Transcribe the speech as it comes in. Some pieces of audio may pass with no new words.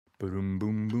Come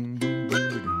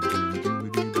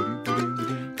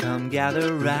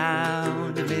gather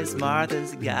round, Miss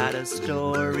Martha's got a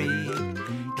story.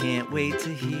 Can't wait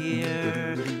to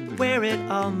hear where it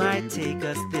all might take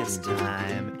us this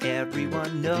time.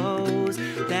 Everyone knows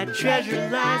that treasure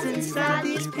lies inside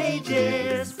these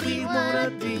pages. We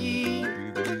wanna be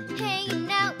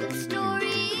hanging out with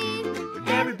stories.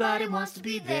 Everybody wants to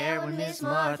be there when Miss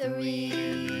Martha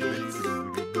reads.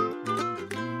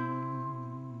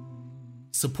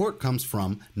 Support comes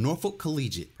from Norfolk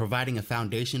Collegiate, providing a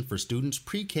foundation for students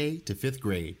pre-K to 5th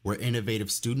grade, where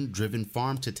innovative student-driven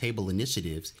farm-to-table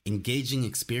initiatives, engaging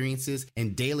experiences,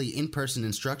 and daily in-person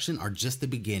instruction are just the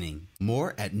beginning.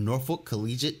 More at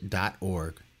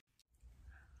norfolkcollegiate.org.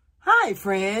 Hi,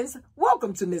 friends.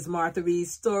 Welcome to Miss Martha Reads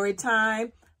Story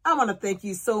Time. I want to thank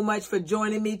you so much for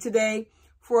joining me today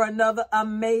for another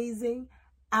amazing,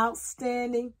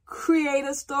 outstanding,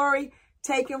 creative story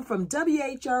taken from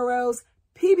WHRO's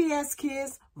PBS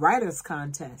Kids Writers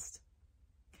Contest.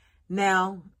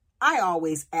 Now, I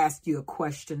always ask you a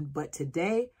question, but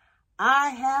today I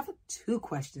have 2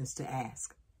 questions to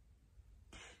ask.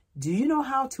 Do you know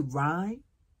how to rhyme?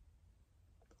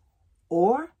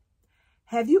 Or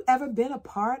have you ever been a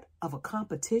part of a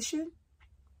competition?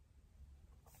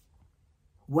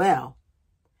 Well,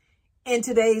 in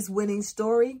today's winning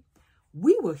story,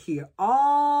 we will hear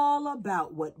all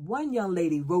about what one young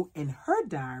lady wrote in her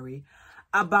diary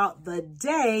about the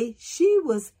day she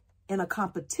was in a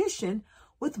competition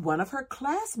with one of her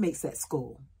classmates at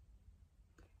school.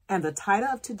 And the title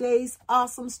of today's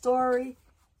awesome story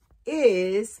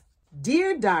is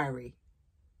Dear Diary,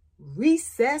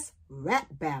 Recess Rap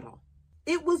Battle.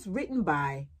 It was written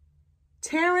by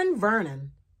Taryn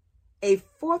Vernon, a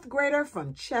 4th grader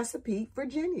from Chesapeake,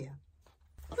 Virginia.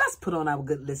 Let's put on our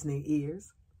good listening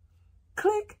ears.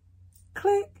 Click,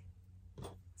 click,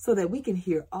 so that we can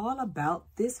hear all about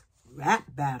this rap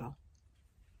battle.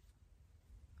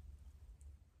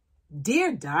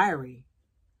 Dear Diary,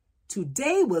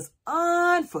 today was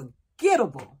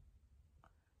unforgettable.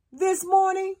 This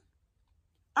morning,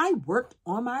 I worked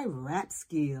on my rap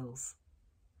skills.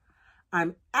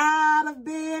 I'm out of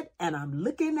bed and I'm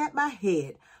looking at my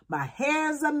head. My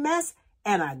hair's a mess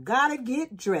and I gotta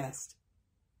get dressed.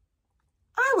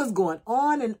 I was going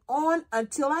on and on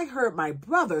until I heard my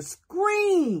brother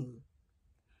scream.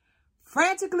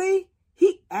 Frantically,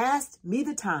 he asked me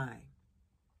the time.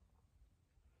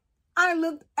 I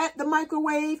looked at the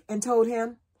microwave and told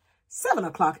him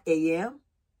 7:00 a.m.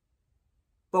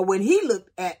 But when he looked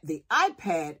at the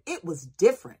iPad, it was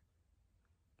different.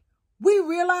 We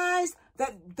realized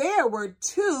that there were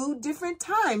 2 different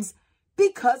times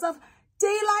because of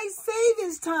daylight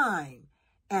savings time.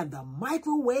 And the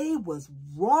microwave was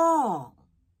wrong.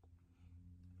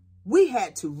 We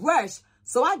had to rush,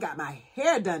 so I got my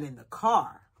hair done in the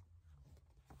car.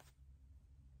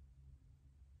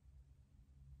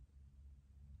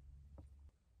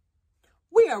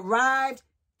 We arrived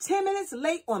 10 minutes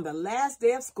late on the last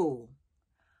day of school.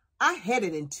 I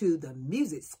headed into the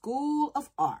Music School of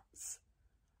Arts.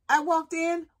 I walked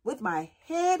in with my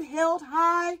head held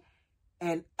high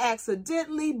and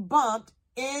accidentally bumped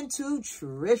into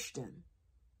Tristan.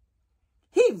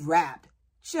 He rapped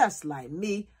just like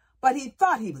me, but he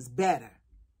thought he was better.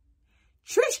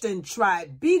 Tristan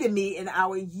tried beating me in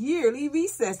our yearly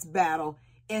recess battle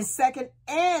in 2nd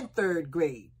and 3rd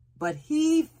grade, but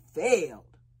he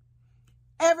failed.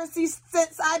 Ever since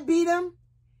I beat him,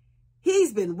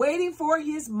 he's been waiting for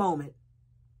his moment.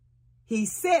 He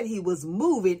said he was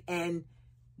moving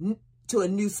to a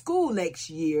new school next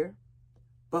year,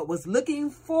 but was looking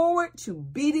forward to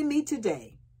beating me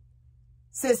today.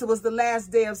 Since it was the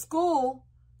last day of school,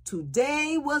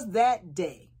 today was that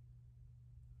day.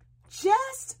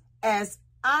 Just as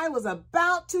I was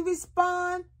about to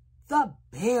respond, the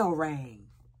bell rang.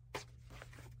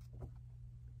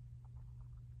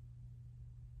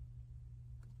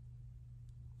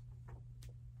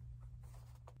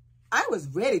 I was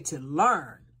ready to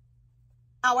learn.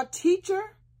 Our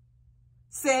teacher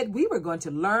said we were going to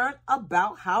learn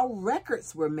about how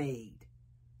records were made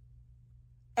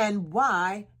and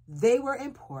why they were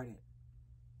important.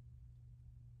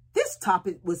 This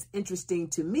topic was interesting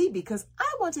to me because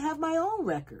I want to have my own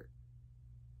record.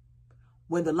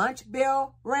 When the lunch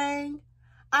bell rang,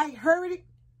 I hurried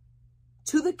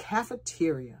to the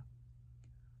cafeteria.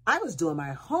 I was doing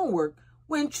my homework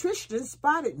when Tristan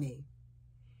spotted me.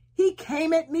 He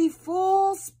came at me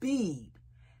full speed,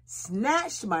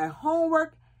 snatched my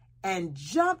homework, and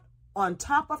jumped on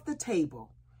top of the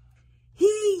table.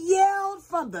 He yelled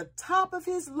from the top of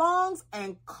his lungs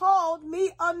and called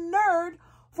me a nerd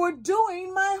for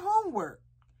doing my homework.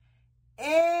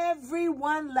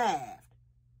 Everyone laughed.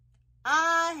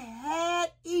 I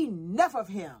had enough of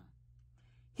him.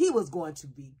 He was going to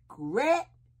regret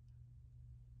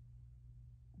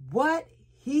what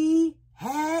he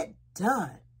had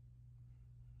done.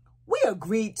 We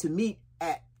agreed to meet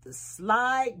at the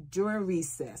slide during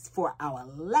recess for our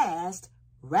last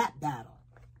rap battle.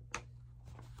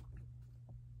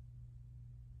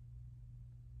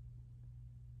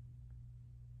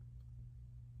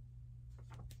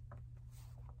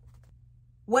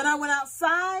 When I went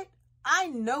outside, I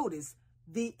noticed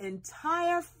the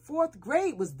entire 4th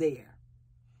grade was there.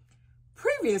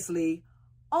 Previously,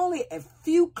 only a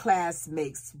few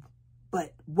classmates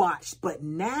watched, but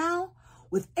now,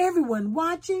 with everyone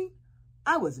watching,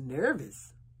 I was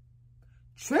nervous.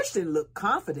 Tristan looked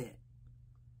confident.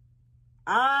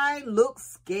 I looked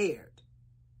scared.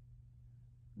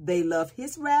 They loved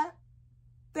his rap.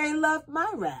 They loved my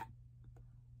rap.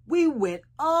 We went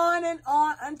on and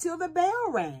on until the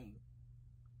bell rang.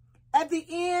 At the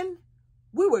end,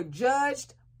 we were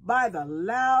judged by the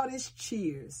loudest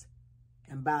cheers,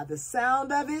 and by the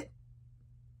sound of it,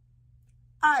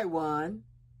 I won.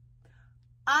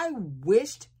 I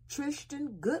wished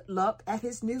Tristan good luck at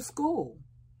his new school.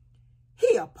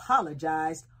 He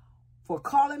apologized for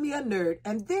calling me a nerd,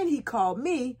 and then he called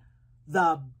me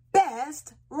the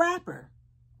best rapper.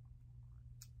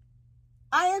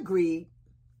 I agreed.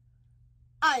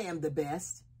 I am the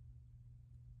best.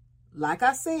 Like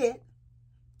I said,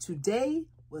 today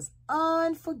was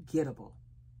unforgettable.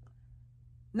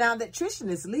 Now that Tristan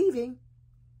is leaving,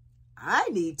 I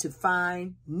need to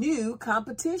find new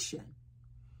competition.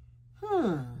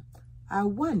 I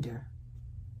wonder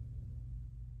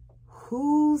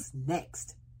who's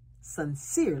next.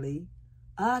 Sincerely,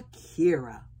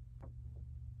 Akira.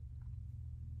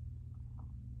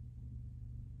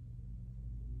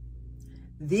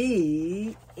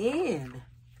 The end.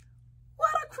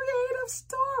 What a creative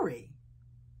story.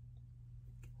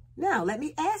 Now, let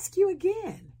me ask you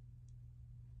again.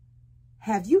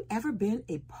 Have you ever been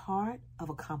a part of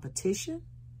a competition?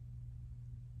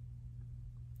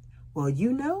 Well,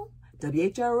 you know,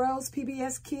 WHRL's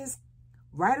PBS Kids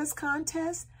Writers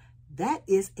Contest, that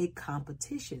is a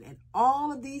competition. And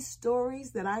all of these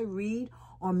stories that I read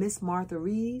on Miss Martha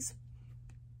Reeves,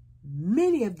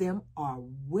 many of them are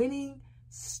winning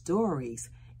stories.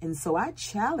 And so I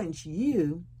challenge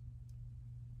you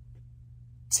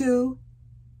to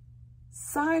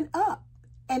sign up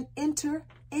and enter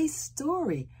a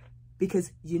story,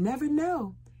 because you never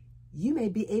know, you may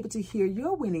be able to hear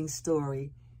your winning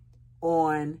story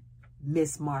on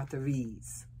Miss Martha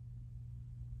Reeves.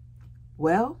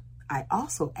 Well, I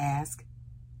also ask,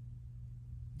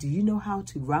 do you know how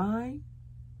to rhyme?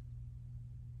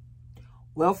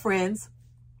 Well, friends,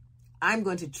 I'm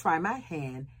going to try my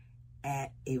hand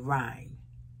at a rhyme.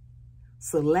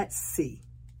 So let's see.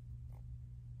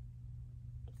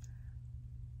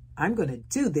 I'm going to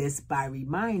do this by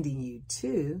reminding you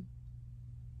to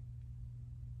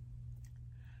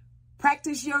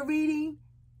practice your reading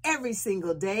every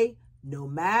single day, no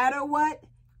matter what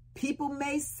people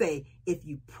may say. If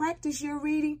you practice your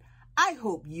reading, I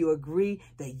hope you agree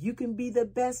that you can be the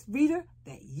best reader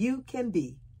that you can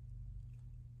be.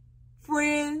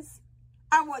 Friends,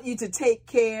 I want you to take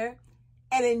care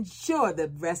and enjoy the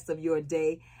rest of your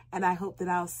day. And I hope that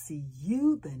I'll see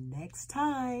you the next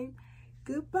time.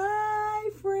 Goodbye,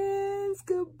 friends.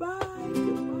 Goodbye.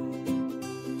 Goodbye.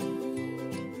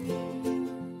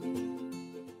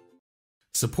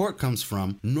 Support comes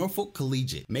from Norfolk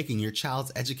Collegiate, making your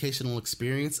child's educational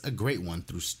experience a great one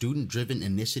through student-driven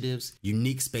initiatives,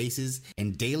 unique spaces,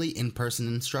 and daily in-person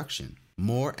instruction.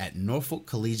 More at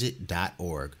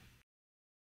norfolkcollegiate.org.